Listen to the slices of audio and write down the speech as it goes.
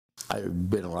I've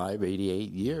been alive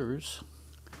 88 years,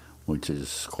 which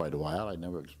is quite a while. I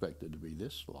never expected to be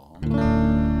this long.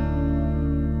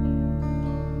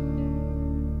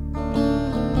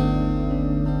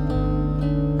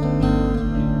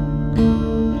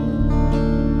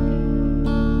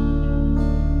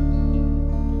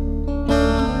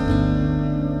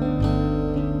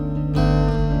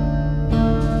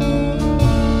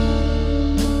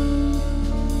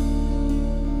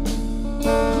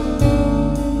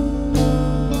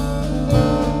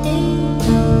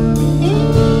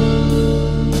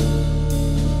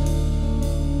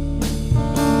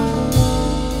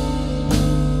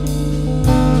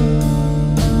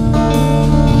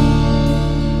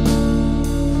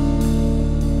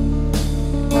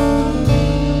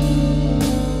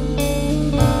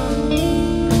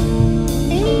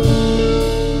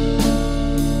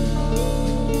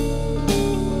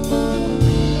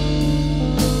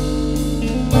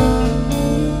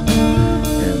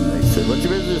 What's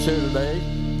your business here today?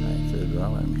 I said,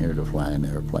 well, I'm here to fly an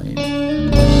airplane.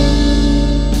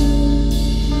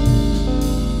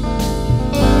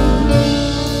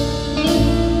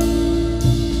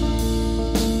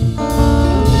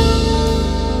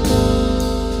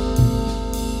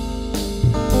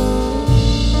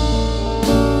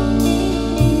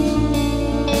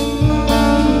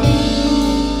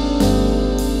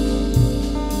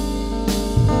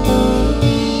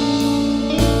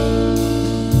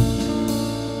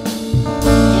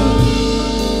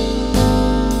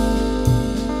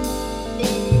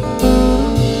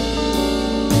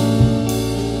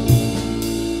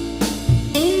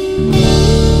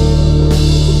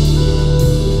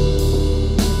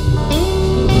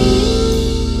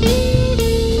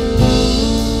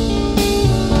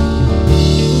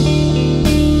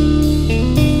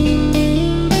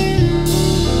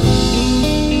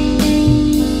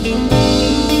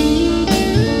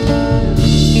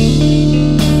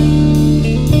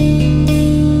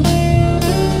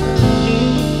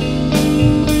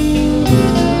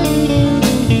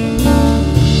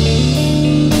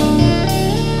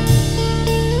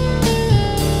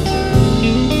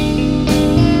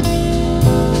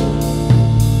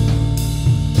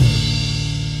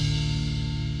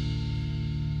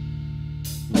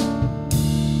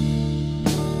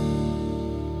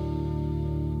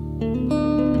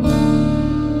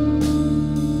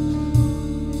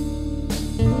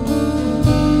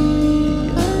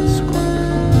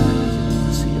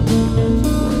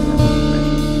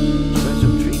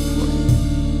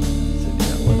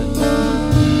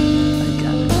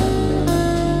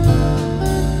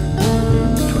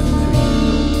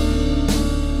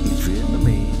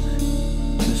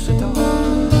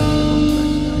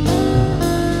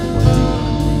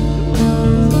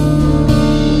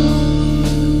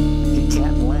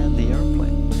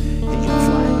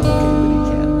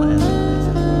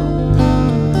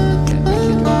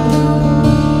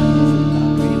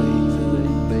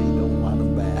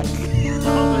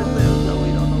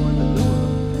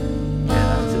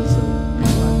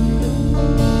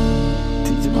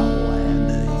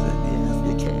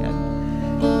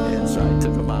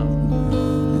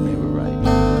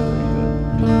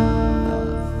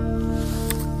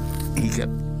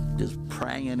 Just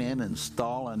pranging in and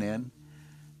stalling in,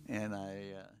 and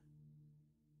I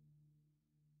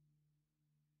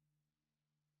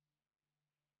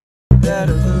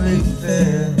better believe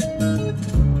it.